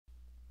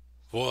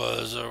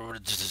Was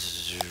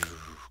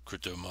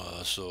Crypto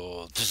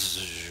Muscle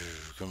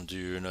coming to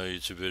you in a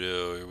YouTube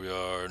video. Here we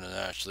are in a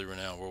nationally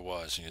renowned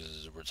worldwide.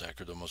 We're at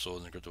Crypto Muscle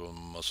and the Crypto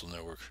Muscle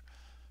Network.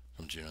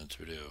 Coming to you in a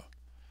video.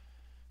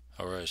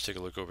 Alright, let's take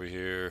a look over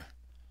here.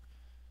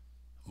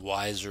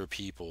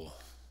 Wizerpeople.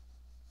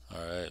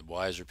 Alright,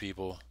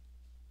 Wizerpeople.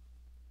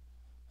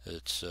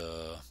 It's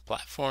a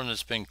platform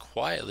that's been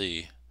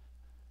quietly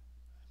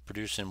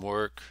producing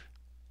work,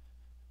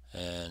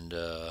 and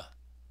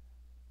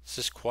it's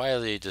just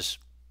quietly just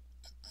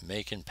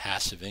making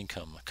passive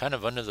income, kind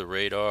of under the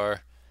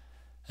radar,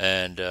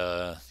 and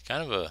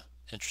kind of a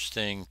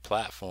interesting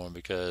platform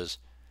because,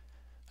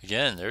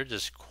 again, they're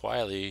just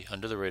quietly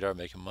under the radar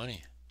making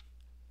money.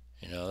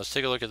 Let's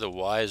take a look at the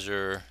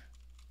Wiser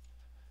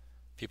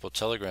People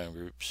Telegram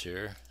groups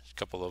here. There's a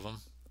couple of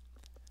them,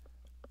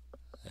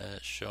 and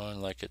it's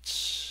showing like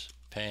it's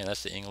paying.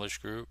 That's the English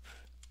group.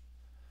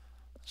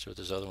 Let's see what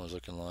this other one's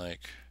looking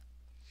like.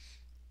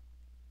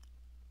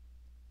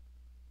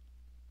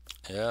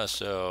 Yeah,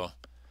 so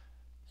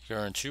you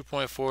earn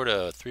 2.4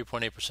 to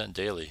 3.8%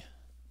 daily,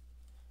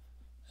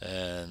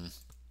 and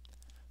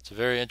it's a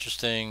very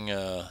interesting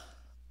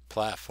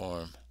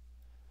platform.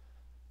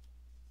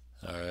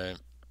 All right,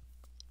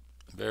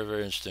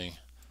 very interesting.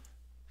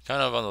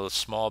 Kind of on a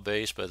small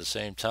base, but at the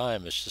same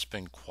time, it's just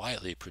been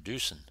quietly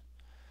producing.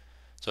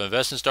 So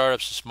invest in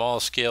startups, a small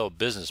scale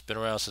business, been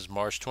around since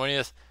March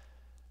 20th.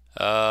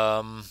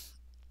 I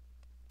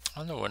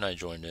don't know when I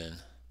joined in.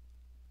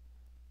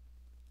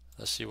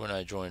 Let's see when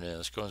I joined in.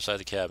 Let's go inside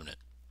the cabinet.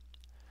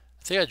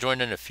 I think I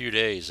joined in a few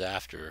days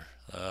after.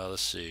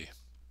 Let's see.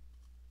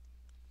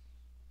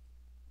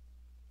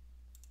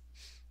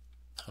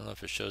 I don't know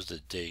if it shows the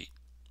date.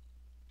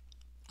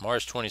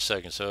 March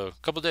 22nd, so a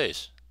couple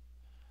days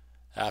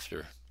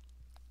after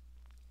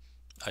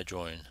I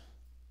joined.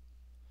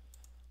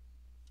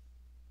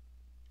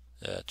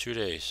 Yeah, 2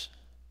 days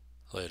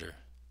later.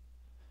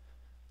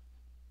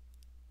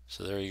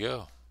 So there you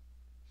go.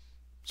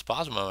 It's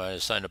possible I might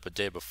have signed up a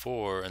day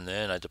before and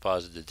then I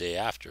deposited the day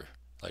after,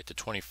 like the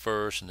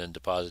 21st, and then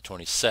deposit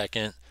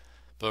 22nd.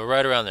 But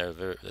right around there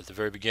at the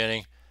very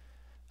beginning.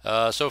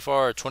 So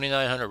far,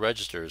 2,900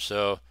 registers,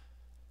 so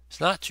it's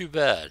not too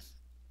bad.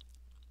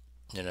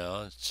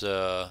 It's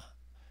an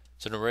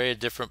array of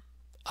different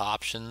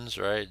options,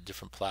 right?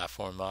 Different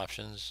platform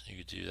options. You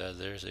could do that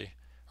there, see?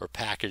 Or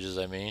packages,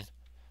 I mean.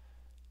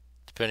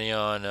 Depending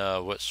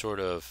on what sort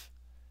of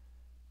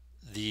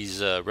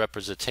these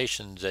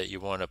representations that you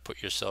want to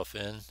put yourself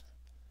in.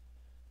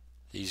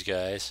 These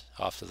guys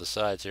off to the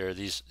sides here,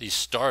 these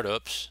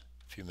startups,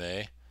 if you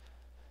may.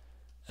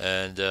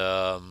 And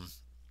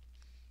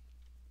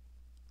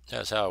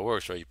that's how it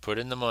works, right? You put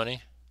in the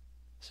money,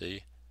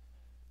 see?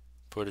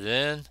 Put it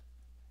in.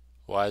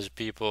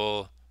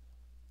 Wizerpeople,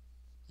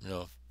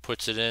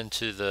 puts it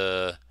into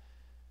the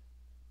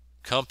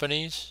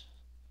companies.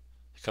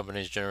 The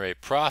companies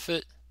generate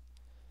profit,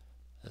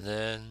 and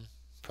then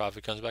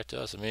profit comes back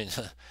to us. I mean,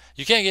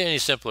 you can't get any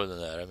simpler than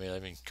that. I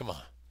mean, come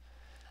on.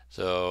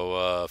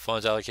 So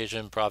funds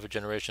allocation, profit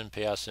generation,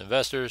 payouts to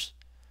investors,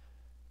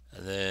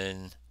 and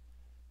then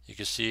you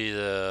can see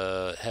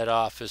the head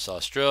office,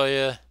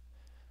 Australia,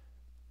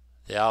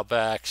 the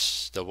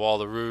Outbacks, the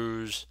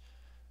Wallaroos,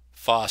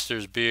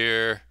 Foster's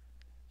Beer,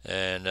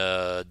 and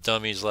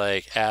dummies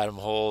like Adam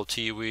Hole,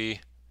 Tiwi,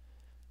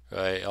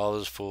 right? All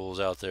those fools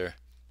out there.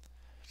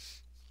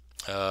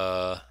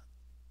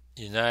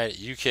 United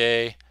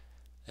UK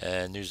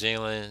and New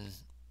Zealand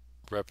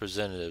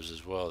representatives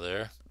as well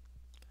there.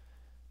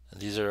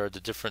 And these are the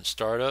different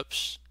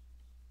startups.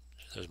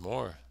 There's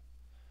more.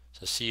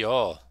 So see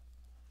all.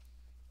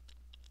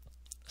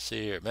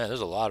 See here, man.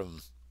 There's a lot of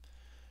them.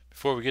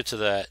 Before we get to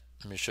that,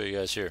 let me show you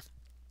guys here.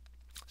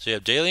 So you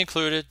have daily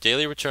included,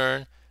 daily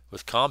return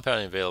with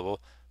compounding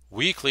available,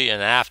 weekly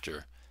and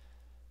after.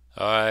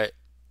 Alright,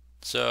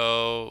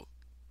 so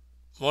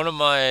one of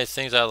my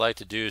things I like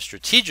to do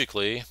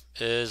strategically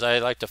is I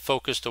like to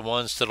focus the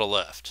ones to the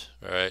left.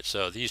 Alright,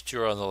 so these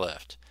two are on the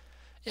left.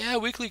 Yeah,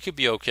 weekly could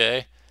be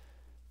okay,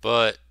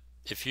 but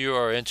if you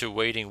are into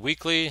waiting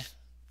weekly,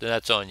 then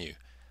that's on you.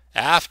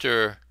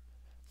 After,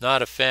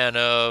 not a fan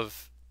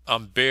of.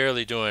 I'm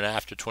barely doing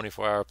after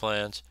 24-hour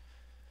plans,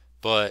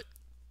 but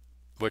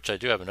which I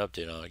do have an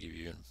update on. I'll give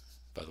you,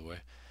 by the way.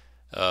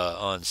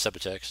 On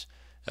Cebitex.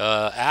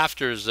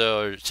 Afters,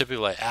 though, are typically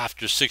like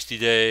after 60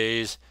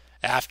 days,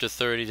 after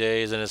 30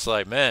 days, and it's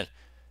like, man,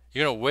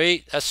 you're going to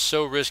wait? That's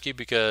so risky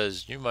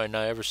because you might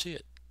not ever see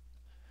it.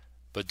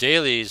 But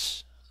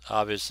dailies,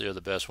 obviously, are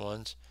the best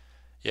ones.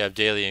 You have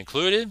daily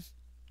included.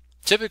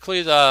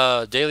 Typically,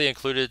 the daily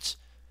included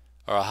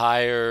are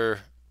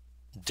higher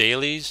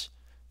dailies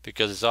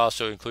because it's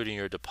also including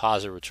your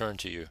deposit return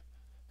to you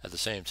at the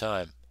same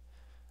time.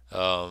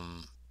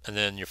 And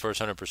then your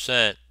first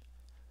 100%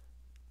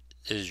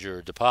 is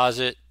your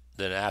deposit,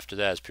 then after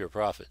that is pure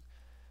profit.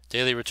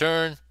 Daily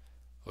return,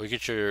 well, you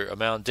get your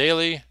amount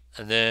daily,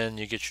 and then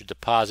you get your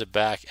deposit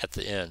back at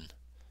the end.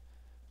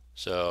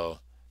 So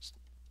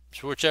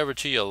whichever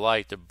two you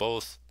like, they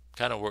both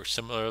kind of work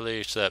similarly,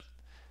 except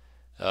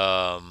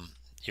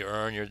you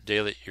earn your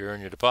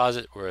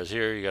deposit, whereas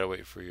here you got to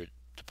wait for your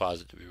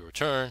deposit to be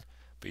returned,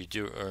 but you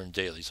do earn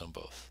dailies on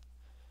both.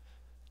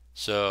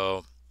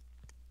 So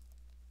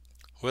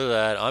with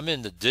that, I'm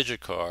in the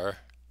Digicar.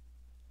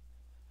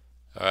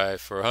 All right,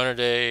 for 100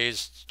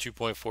 days,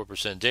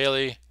 2.4%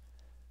 daily,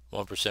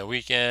 1%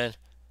 weekend.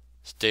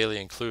 It's daily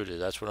included.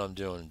 That's what I'm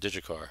doing,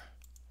 Digicar.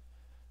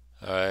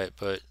 All right,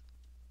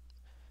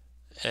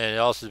 and it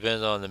also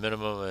depends on the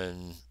minimum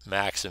and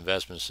max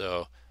investment.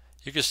 So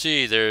you can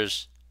see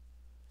there's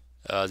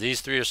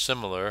these three are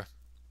similar.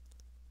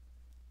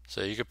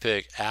 So you could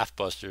pick Half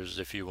Busters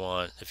if you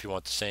want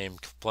the same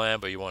plan,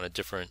 but you want a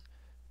different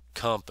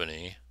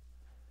company.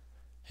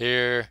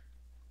 Here,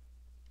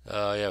 you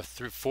have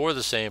four of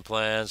the same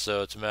plans,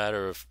 so it's a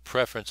matter of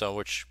preference on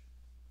which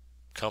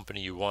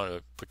company you want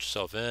to put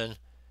yourself in.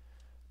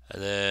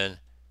 And then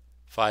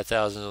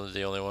 5,000 is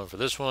the only one for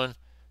this one.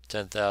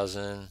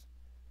 10,000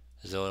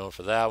 is the only one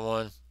for that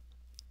one.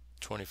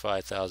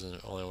 25,000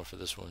 is the only one for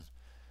this one.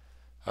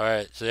 All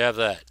right, so you have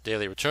that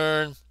daily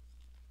return.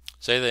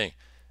 Same thing.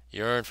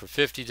 You earn for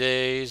 50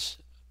 days.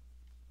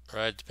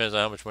 Right, depends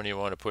on how much money you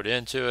want to put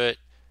into it,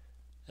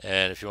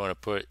 and if you want to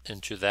put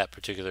into that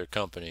particular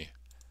company.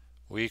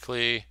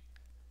 Weekly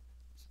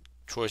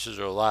choices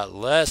are a lot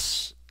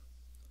less.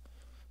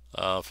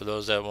 For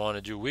those that want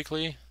to do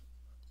weekly,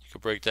 you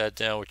could break that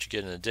down what you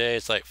get in a day.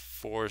 It's like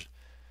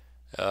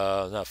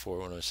not 4,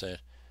 what am I saying?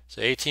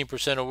 So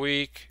 18% a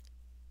week.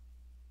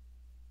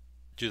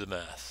 Do the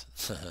math.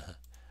 It's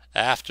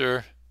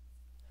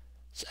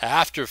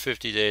after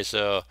 50 days.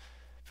 So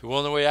if you're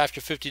willing to wait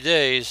after 50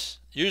 days,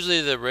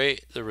 usually the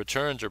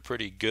returns are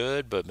pretty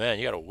good, but man,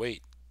 you got to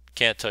wait. You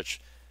can't touch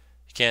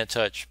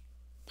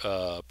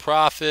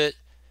profit.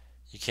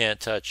 You can't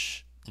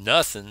touch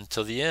nothing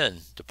till the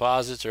end,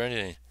 deposits or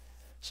anything.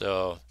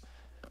 So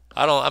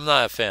I'm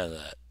not a fan of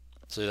that.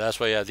 So that's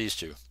why you have these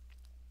two.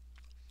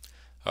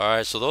 All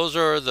right, so those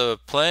are the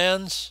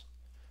plans.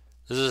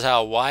 This is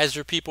how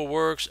Wizerpeople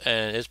works,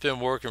 and it's been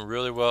working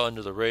really well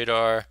under the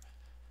radar.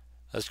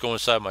 Let's go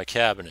inside my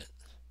cabinet.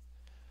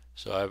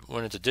 So I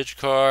went into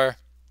Digicar.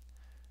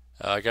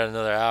 I got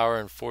another hour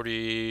and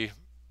 43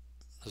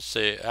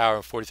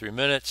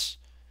 minutes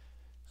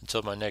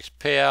until my next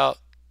payout,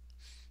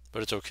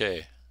 but it's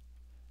okay.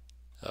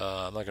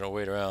 I'm not gonna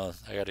wait around.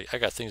 I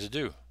got things to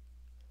do.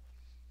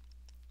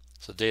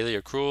 So daily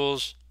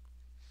accruals.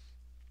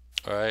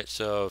 All right,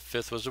 so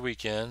 5th was the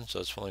weekend, so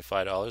it's only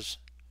 $5.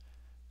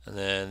 And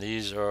then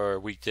these are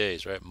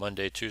weekdays, right?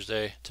 Monday,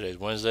 Tuesday. Today's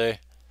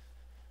Wednesday.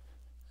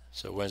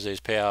 So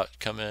Wednesday's payout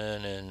coming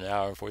in an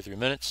hour and 43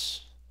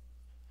 minutes.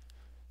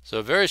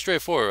 So very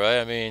straightforward, right?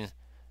 I mean,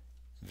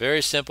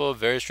 very simple,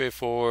 very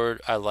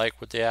straightforward. I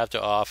like what they have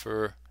to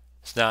offer.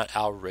 It's not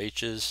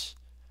outrageous.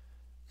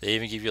 They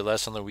even give you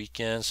less on the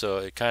weekend, so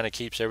it kind of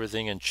keeps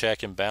everything in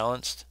check and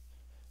balanced,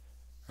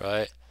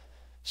 right?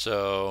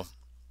 So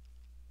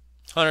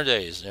 100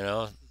 days,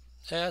 yeah,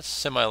 it's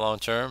semi-long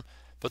term,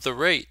 but the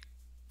rate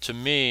to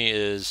me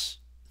is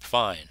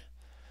fine.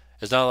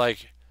 It's not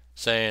like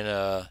saying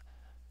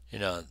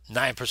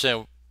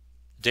 9%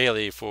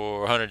 daily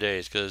for 100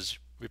 days, because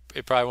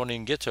it probably won't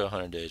even get to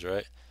 100 days,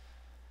 right?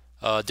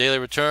 Daily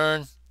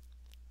return,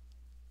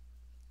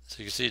 so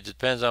you can see it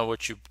depends on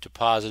what you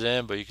deposit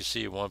in, but you can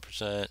see 1%,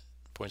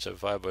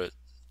 0.75, but it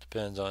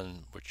depends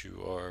on what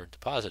you are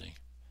depositing.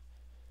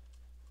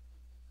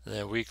 And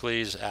then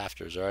weeklies,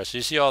 afters. All right, so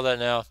you see all that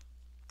now.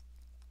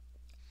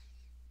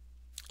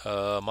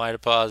 My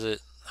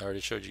deposit, I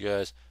already showed you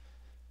guys.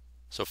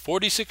 So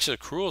 46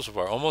 accruals so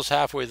far, almost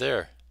halfway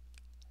there.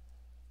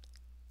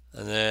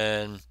 And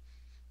then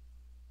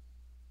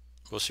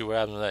we'll see what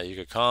happens with that. You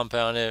could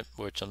compound it,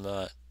 which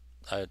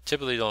I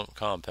typically don't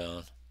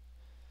compound.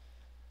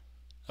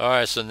 All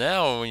right, so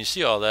now when you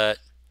see all that,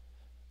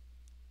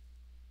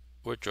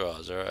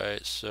 withdrawals. All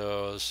right,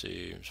 so let's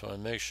see. Just want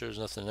to make sure there's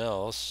nothing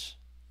else.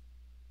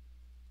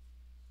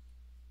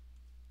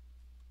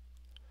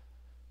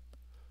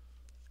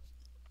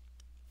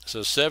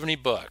 So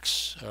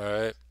 $70. All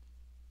right.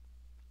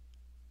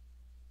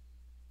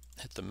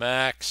 Hit the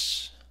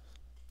max.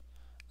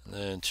 And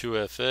then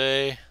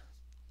 2FA.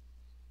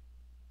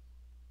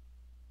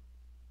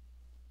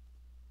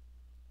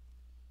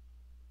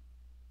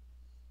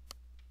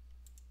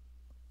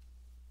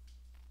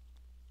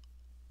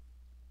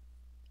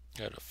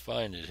 Gotta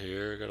find it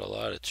here. Got a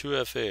lot of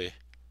 2FA.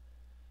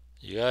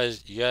 You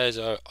guys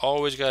are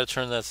always got to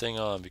turn that thing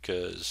on,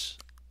 because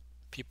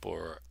people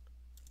are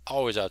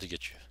always out to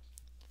get you.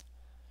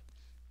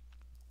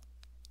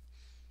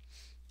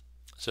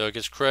 So it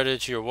gets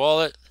credited to your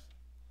wallet.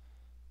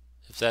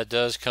 If that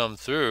does come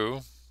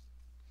through,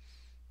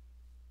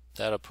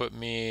 that'll put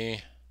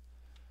me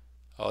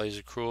all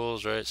these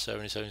accruals, right?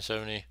 70, 70,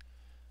 70.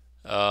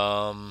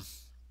 Let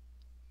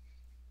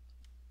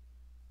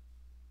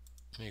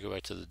me go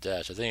back to the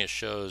dash. I think it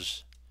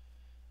shows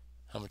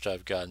how much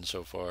I've gotten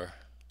so far.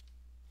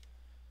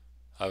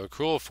 I have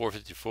accrual of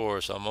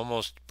 454, so I'm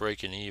almost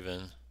breaking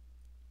even.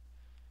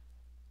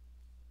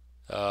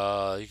 You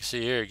can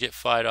see here, get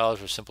 $5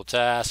 for a simple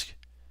task.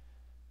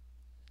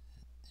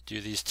 Do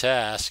these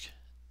tasks,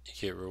 you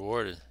get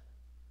rewarded.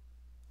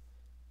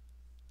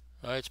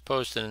 All right, it's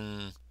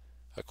posting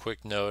a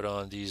quick note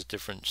on these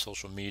different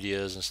social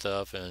medias and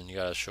stuff, and you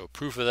gotta show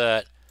proof of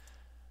that.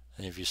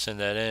 And if you send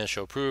that in,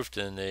 show proof,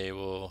 then they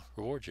will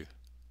reward you.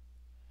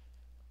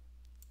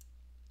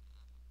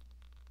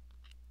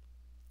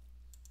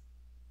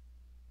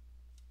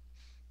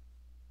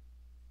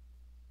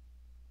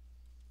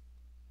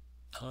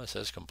 Oh, it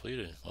says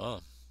completed. Wow.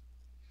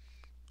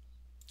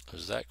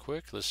 Was that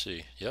quick? Let's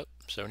see. Yep,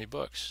 70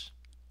 bucks.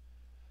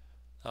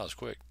 That was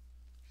quick.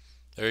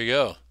 There you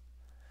go.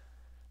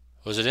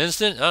 Was it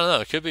instant? I don't know.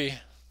 It could be.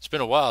 It's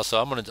been a while,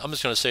 so I'm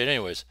just gonna say it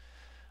anyways.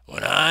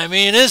 When I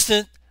mean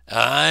instant,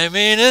 I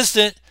mean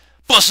instant.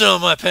 Busting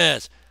on my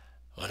pants.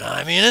 When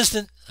I mean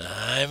instant,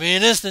 I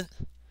mean instant.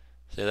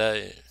 Say that.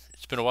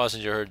 It's been a while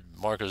since you heard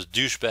Marco's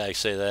douchebag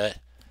say that.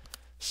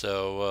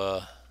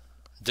 So,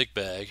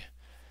 dickbag.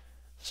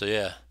 So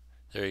yeah,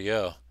 there you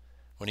go.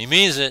 When he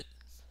means it,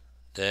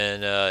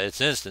 then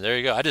it's instant. There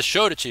you go. I just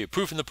showed it to you.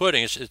 Proof in the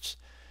pudding. It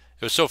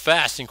was so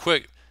fast and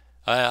quick.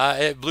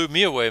 It blew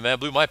me away, man.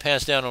 It blew my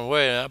pants down on the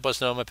way, and I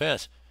busted out my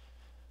pants.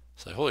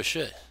 It's like, holy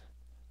shit.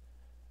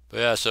 But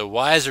yeah, so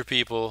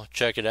Wizerpeople,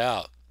 check it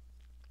out.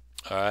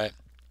 All right.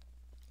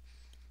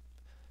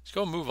 Let's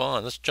go move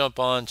on. Let's jump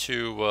on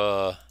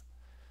to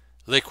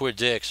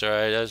Liquidix. All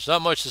right. There's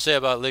not much to say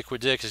about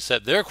Liquidix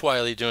except they're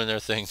quietly doing their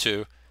thing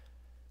too.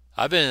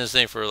 I've been in this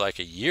thing for like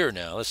a year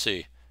now. Let's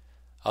see.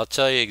 I'll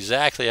tell you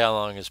exactly how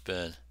long it's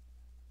been.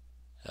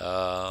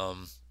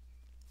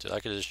 So I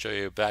could just show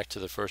you back to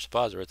the first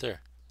deposit right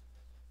there.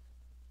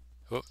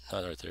 Oh,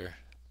 not right there.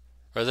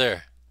 Right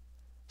there.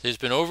 See, it's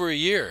been over a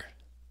year.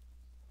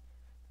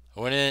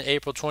 I went in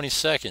April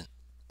 22nd.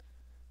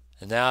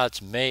 And now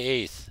it's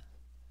May 8th.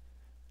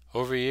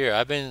 Over a year.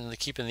 I've been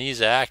keeping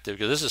these active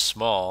because this is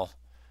small.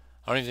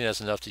 I don't even think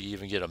that's enough to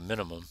even get a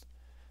minimum.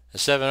 And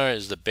 700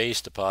 is the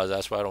base deposit.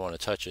 That's why I don't want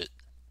to touch it.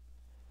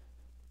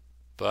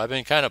 But I've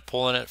been kind of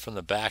pulling it from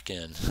the back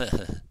end.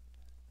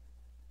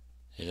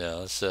 You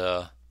know, it's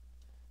I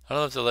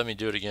don't know if they'll let me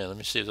do it again. Let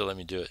me see if they'll let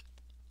me do it.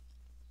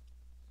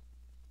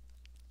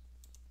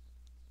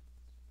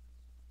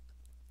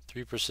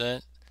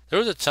 3%. There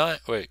was a time.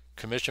 Wait,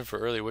 commission for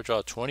early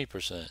withdrawal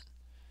 20%.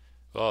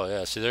 Oh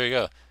yeah. See, there you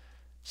go.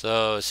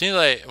 So it seems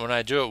like when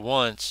I do it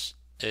once,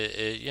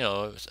 you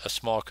know, it's a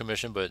small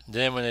commission. But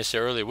then when they say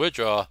early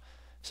withdrawal, I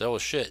say, oh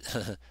shit,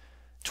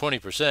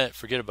 20%.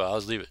 Forget about it. I'll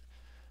just leave it.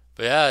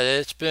 But yeah,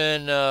 it's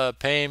been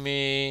paying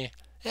me.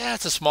 Yeah,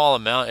 it's a small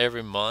amount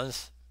every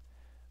month.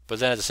 But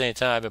then at the same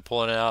time, I've been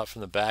pulling it out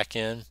from the back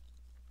end.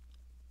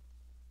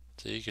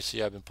 So you can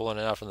see I've been pulling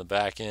it out from the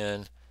back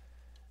end.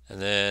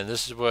 And then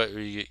this is what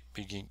we've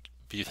been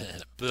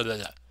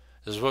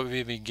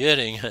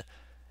getting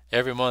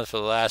every month for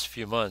the last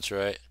few months,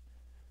 right?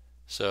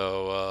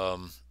 So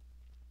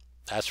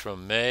that's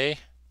from May.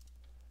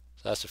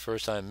 So that's the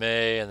first time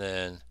May, and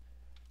then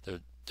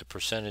the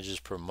percentages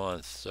per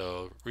month.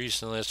 So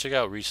recently, let's check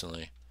out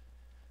recently.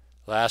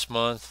 Last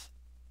month,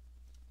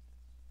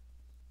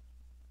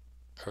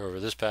 or over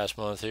this past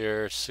month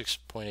here,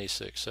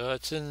 6.86. So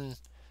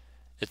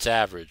it's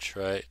average,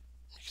 right?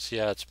 You can see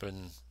how it's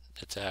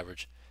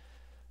average.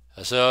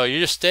 So you're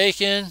just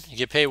staking, you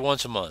get paid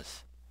once a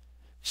month.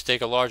 You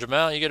stake a large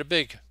amount, you get a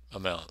big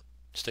amount.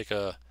 Stake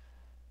I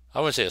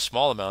wouldn't say a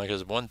small amount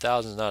because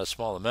 1,000 is not a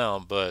small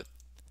amount, but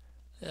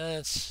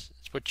it's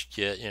what you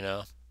get, you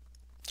know.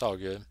 It's all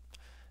good.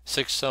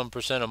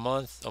 6% a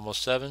month,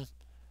 almost 7.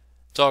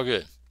 It's all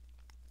good.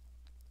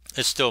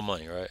 It's still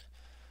money, right?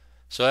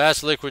 So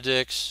that's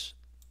Liquidix.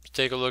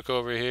 Take a look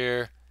over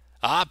here.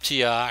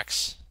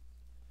 Opteox.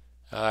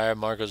 Alright,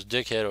 Marco's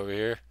dickhead over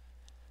here.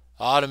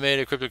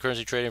 Automated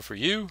cryptocurrency trading for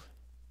you.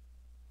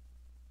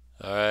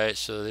 Alright,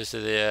 so they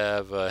say they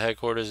have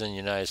headquarters in the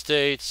United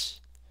States.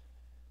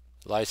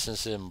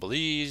 Licensed in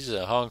Belize,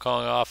 a Hong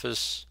Kong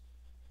office.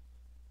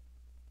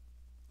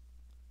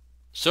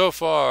 So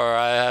far,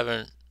 I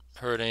haven't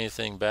heard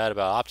anything bad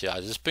about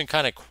Opteox. It's been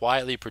kind of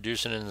quietly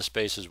producing in the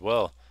space as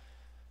well,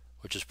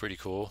 which is pretty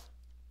cool.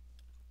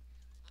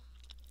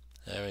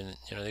 I mean,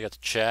 you know, they got the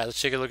chat. Let's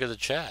take a look at the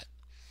chat.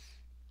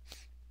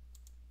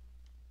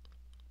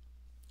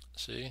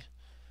 See,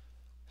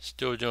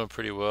 still doing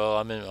pretty well.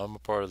 I'm a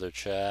part of their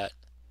chat.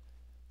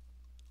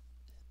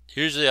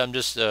 Usually, I'm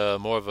just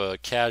more of a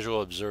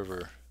casual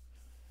observer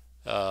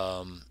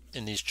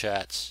in these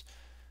chats.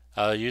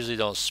 I usually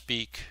don't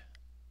speak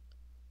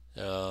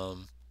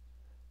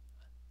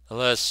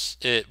unless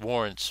it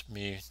warrants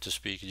me to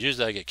speak.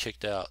 Usually, I get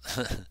kicked out.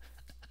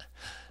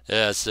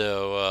 Yeah.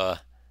 So.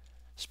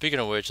 Speaking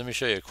of which, let me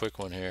show you a quick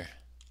one here.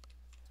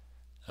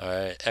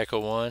 Alright, Echo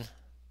 1.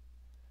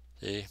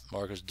 See,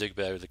 Marco's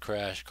digbag with the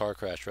car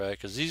crash, right?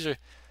 Because these are,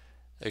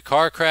 a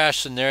car crash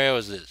scenario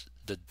is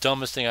the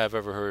dumbest thing I've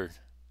ever heard.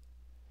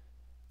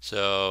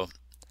 So,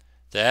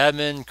 the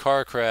admin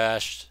car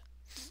crashed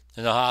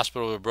in the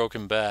hospital with a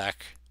broken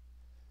back.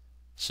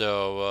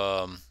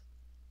 So,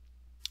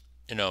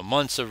 you know,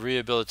 months of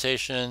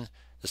rehabilitation,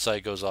 the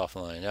site goes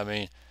offline. I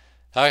mean,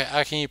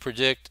 how can you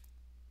predict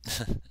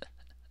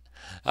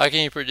How can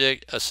you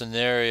predict a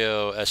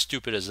scenario as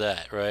stupid as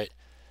that, right?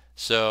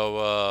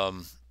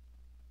 So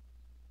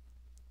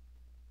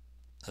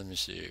let me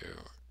see here.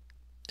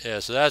 Yeah,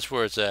 so that's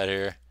where it's at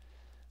here.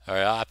 All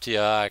right,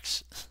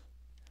 Opteox.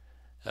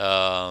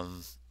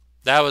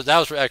 That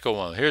was for Echo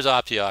 1. Here's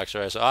Opteox,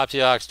 right? So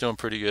Opteox doing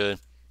pretty good.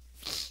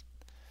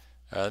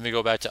 All right, let me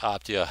go back to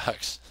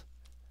Opteox.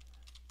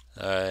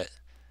 All right.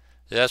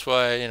 That's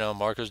why, you know,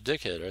 Marco's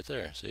dickhead right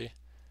there. See?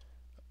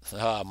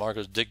 Ah,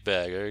 Marco's dick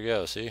bag. There you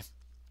go. See?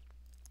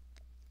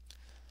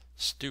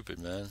 Stupid,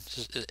 man.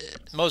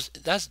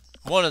 That's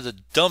one of the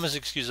dumbest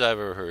excuses I've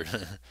ever heard.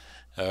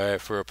 All right,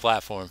 for a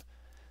platform.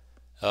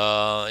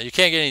 You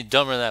can't get any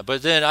dumber than that.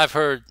 But then I've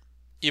heard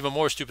even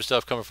more stupid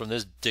stuff coming from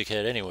this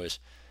dickhead anyways.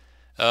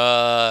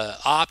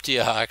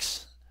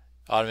 Opteox,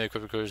 automated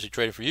cryptocurrency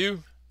trading for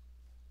you.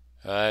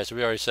 All right, so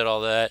we already said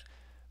all that.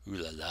 Ooh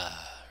la la,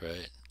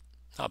 right?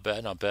 Not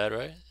bad,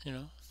 right? You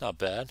know, not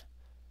bad.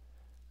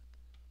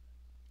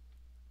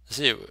 Let's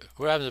see,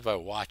 what happens if I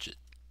watch it?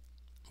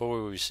 What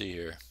will we see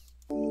here?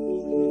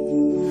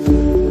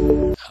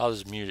 I'll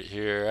just mute it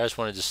here. I just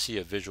wanted to see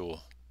a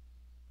visual.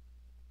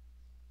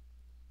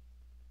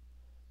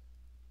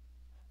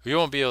 We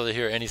won't be able to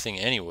hear anything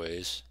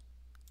anyways.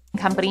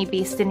 Company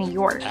based in New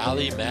York.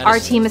 Our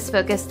team is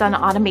focused on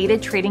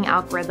automated trading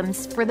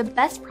algorithms for the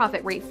best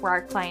profit rate for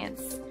our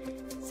clients.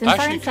 Since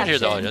actually, you can hear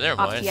the audio. Never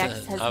mind.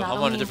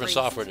 I'm on a different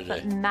software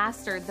today.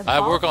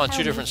 I work on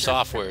 2 different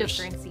softwares.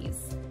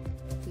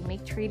 We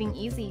make trading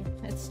easy.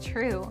 It's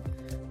true.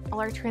 All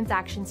our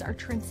transactions are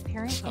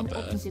transparent and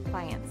open to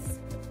clients.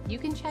 You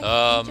can check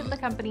each of the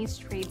company's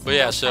trades. But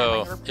yeah,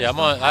 so yeah,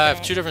 I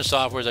have 2 different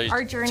softwares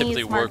I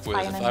typically work with.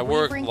 If I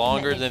work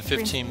longer than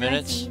 15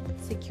 minutes,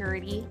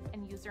 security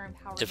and user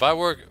empowerment. If I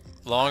work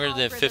longer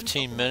than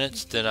 15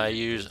 minutes, then I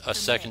use a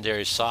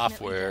secondary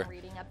software,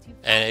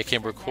 and it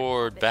can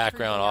record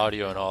background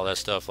audio and all that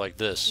stuff like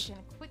this.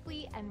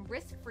 And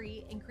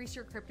risk-free increase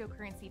your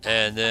cryptocurrency.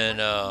 And then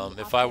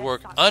if I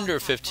work under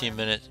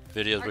 15-minute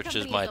videos, which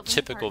is my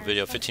typical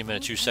video,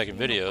 15-minute, 2-second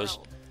videos,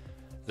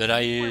 then I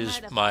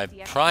use my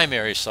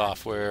primary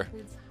software,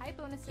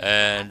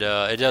 and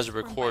it doesn't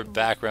record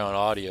background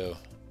audio.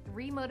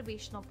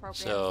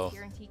 So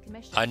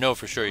I know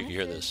for sure you can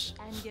hear this,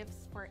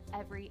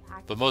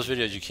 but most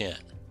videos you can't.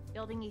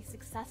 Building a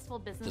successful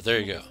business but there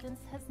you go.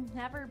 Has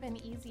never been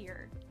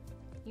easier.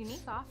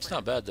 Unique offer. It's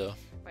not bad though.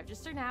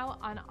 Register now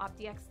on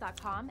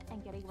Opteox.com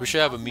and get a we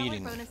should have a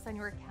meeting bonus on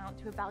your account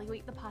to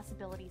evaluate the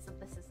possibilities of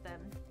the system.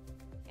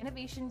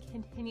 Innovation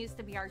continues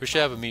to be our. We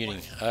should have a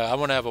meeting. I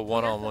want to have a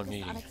one-on-one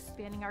meeting. On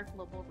expanding our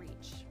global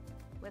reach,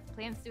 with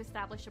plans to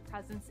establish a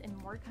presence in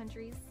more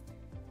countries.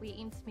 We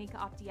aim to make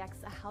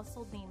Opteox a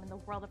household name in the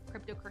world of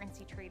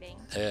cryptocurrency trading.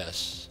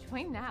 Yes.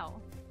 Join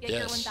now. Get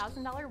your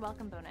 $1,000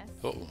 welcome bonus.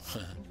 Oh.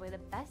 Enjoy the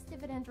best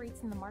dividend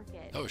rates in the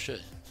market. Oh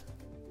shit.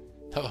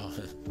 Oh,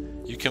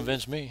 you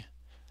convinced me.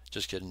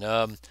 Just kidding.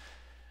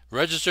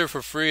 Register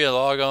for free and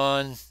log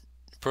on.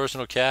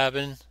 Personal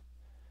cabin.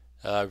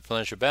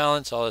 Replenish your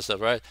balance. All that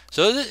stuff, right?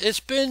 So it's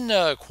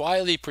been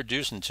quietly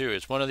producing too.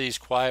 It's one of these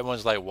quiet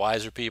ones like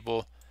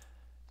Wizerpeople.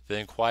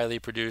 Been quietly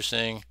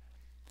producing.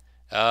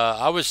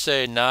 I would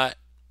say not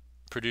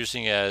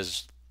producing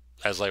as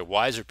like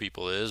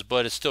Wizerpeople is,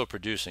 but it's still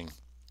producing.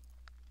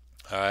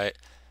 All right.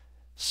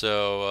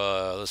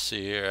 So let's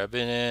see here. I've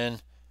been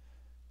in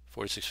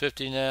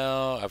 4650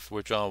 now. I've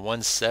withdrawn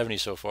 170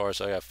 so far,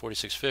 so I got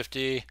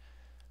 4650.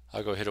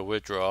 I'll go hit a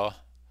withdraw.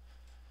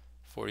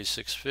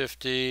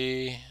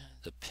 4650.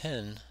 The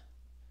pin.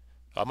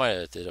 I might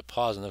have to hit a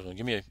pause on this one.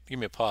 Give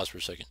me a pause for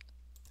a second.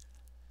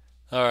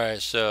 All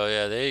right. So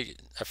yeah,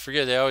 I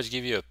forget they always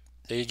give you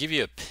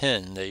a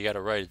pin that you got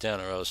to write it down,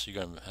 or else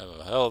you're gonna have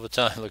a hell of a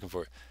time looking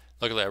for it.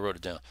 Luckily, I wrote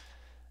it down.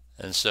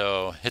 And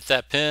so hit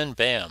that pin.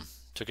 Bam.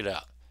 Took it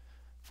out.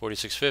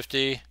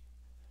 4650.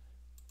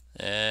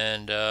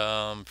 And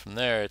from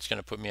there it's going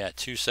to put me at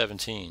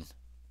 217.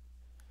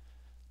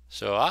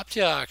 So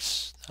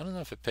Opteox, I don't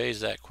know if it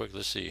pays that quick.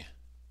 Let's see.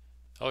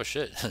 Oh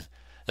shit.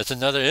 That's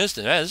another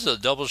instant. Man, this is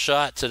a double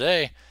shot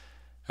today.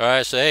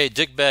 Alright, so hey,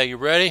 dickbag, you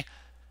ready?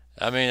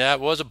 I mean, that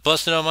was a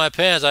busting on my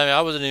pants. I mean,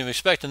 I wasn't even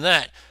expecting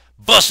that.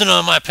 Busting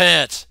on my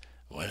pants.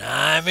 When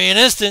I mean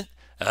instant,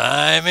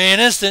 I mean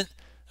instant.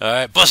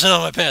 Alright, busting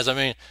on my pants. I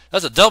mean,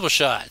 that's a double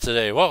shot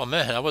today. Whoa,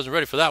 man, I wasn't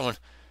ready for that one.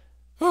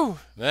 Whew,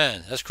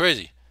 man, that's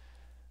crazy.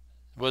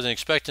 Wasn't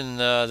expecting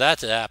that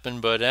to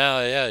happen, but now,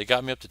 yeah, it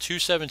got me up to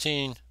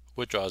 217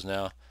 withdrawals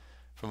now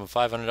from a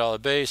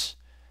 $500 base.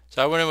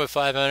 So I went in with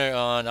 500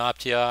 on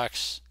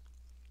Opteox.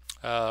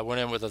 Went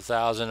in with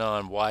 1,000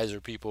 on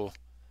Wizerpeople.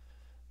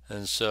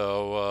 And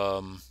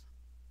so,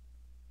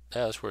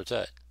 yeah, that's where it's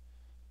at.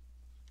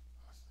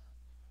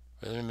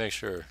 Let me make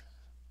sure.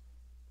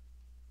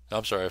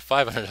 I'm sorry,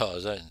 $500, not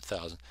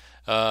 1,000.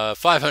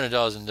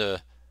 $500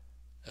 into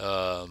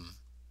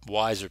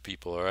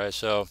Wizerpeople, all right?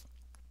 So,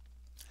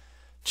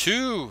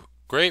 2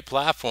 great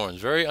platforms,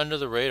 very under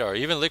the radar.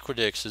 Even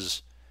Liquidix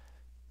is,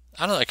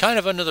 I don't know, kind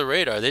of under the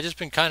radar. They've just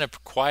been kind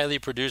of quietly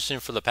producing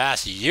for the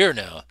past year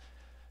now.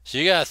 So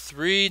you got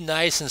 3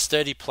 nice and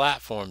steady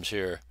platforms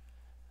here.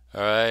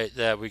 all right,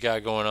 that we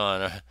got going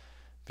on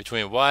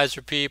between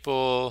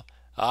Wizerpeople,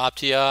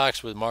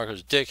 Opteox with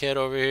Marco's dickhead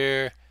over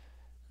here.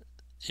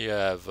 You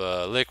have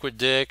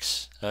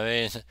Liquidix. I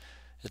mean,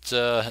 it's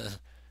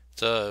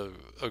a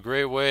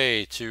great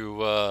way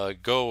to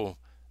go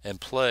and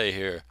play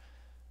here.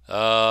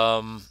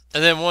 And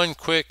then one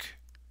quick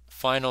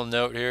final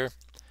note here.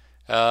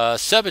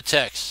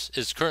 Cebitex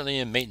is currently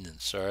in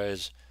maintenance. All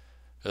right,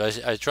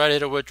 I tried to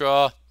hit a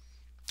withdrawal,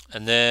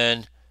 and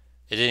then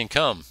it didn't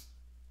come.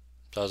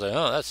 So I was like,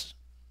 oh, that's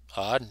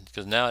odd,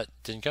 because now it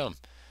didn't come.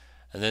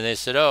 And then they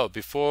said, oh,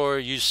 before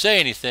you say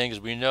anything,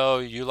 because we know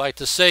you like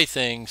to say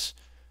things,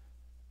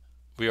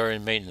 we are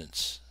in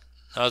maintenance.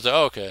 I was like,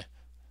 oh, okay.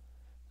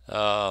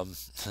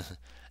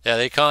 Yeah,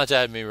 they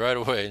contacted me right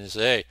away and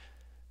said, hey,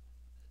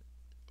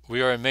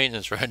 we are in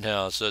maintenance right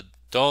now, so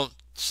don't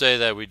say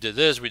that we did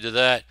this, we did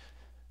that.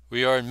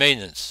 We are in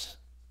maintenance.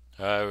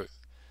 All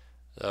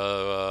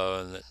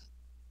right.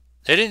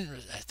 They didn't,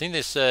 I think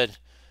they said,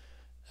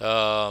 you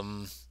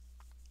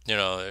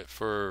know,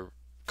 for a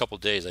couple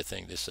days, I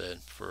think they said,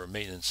 for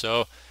maintenance.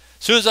 So as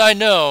soon as I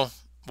know,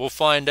 we'll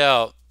find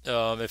out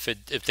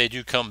if they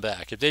do come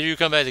back. If they do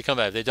come back, they come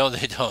back. If they don't,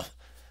 they don't.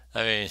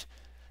 I mean,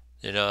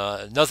 you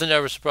know, nothing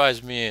ever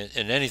surprised me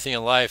in anything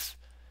in life,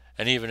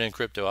 and even in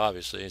crypto,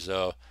 obviously.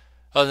 So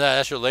other than that,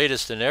 that's your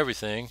latest and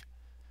everything.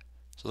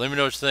 So let me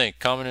know what you think.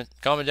 Comment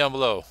down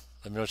below.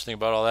 Let me know what you think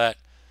about all that.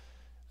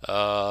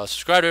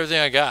 Subscribe to everything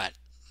I got.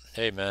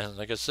 Hey, man,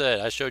 like I said,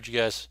 I showed you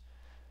guys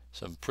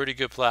some pretty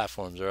good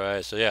platforms, all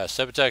right? So, yeah,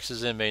 Cebitex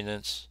is in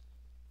maintenance.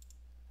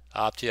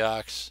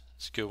 Opteox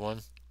is a good one.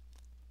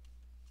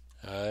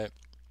 All right.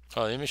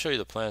 Oh, let me show you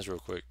the plans real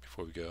quick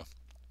before we go.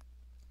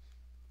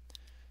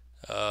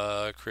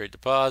 Create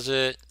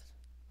deposit.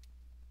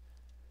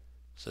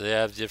 So they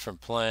have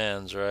different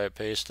plans, right,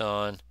 based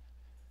on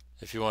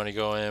if you want to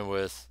go in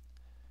with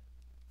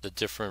the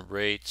different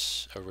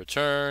rates of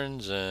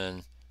returns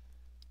and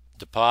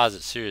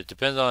deposits here. It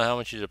depends on how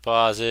much you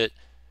deposit,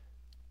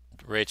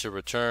 rates of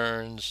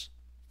returns,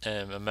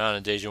 and amount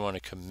of days you want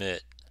to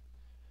commit.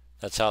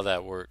 That's how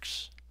that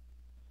works.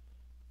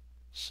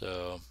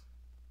 So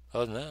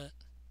other than that,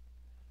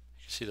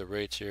 you can see the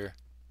rates here.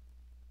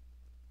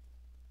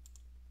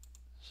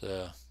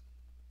 So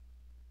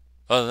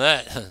other than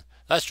that,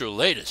 that's your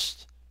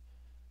latest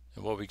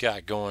and what we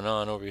got going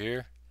on over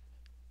here.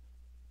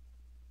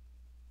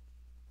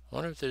 I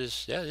wonder if they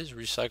just, yeah, they just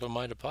recycled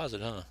my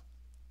deposit, huh?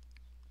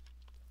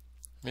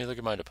 Let me look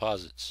at my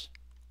deposits.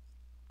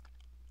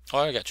 Oh,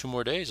 I got 2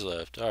 more days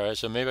left. Alright,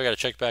 so maybe I got to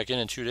check back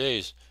in 2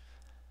 days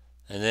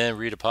and then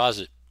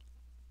redeposit.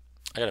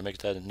 I got to make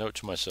that a note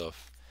to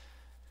myself.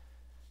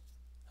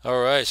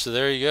 Alright, so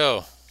there you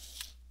go.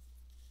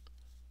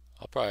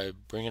 I'll probably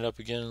bring it up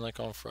again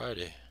like on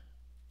Friday.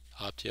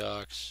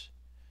 Opteox,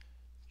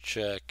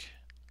 check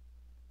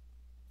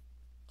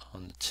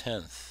on the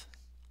 10th.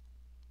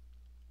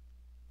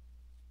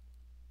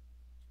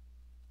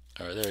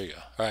 Alright, there you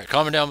go. Alright,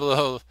 comment down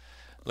below,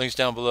 links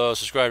down below,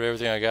 subscribe to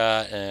everything I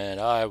got, and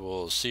I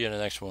will see you in the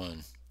next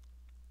one.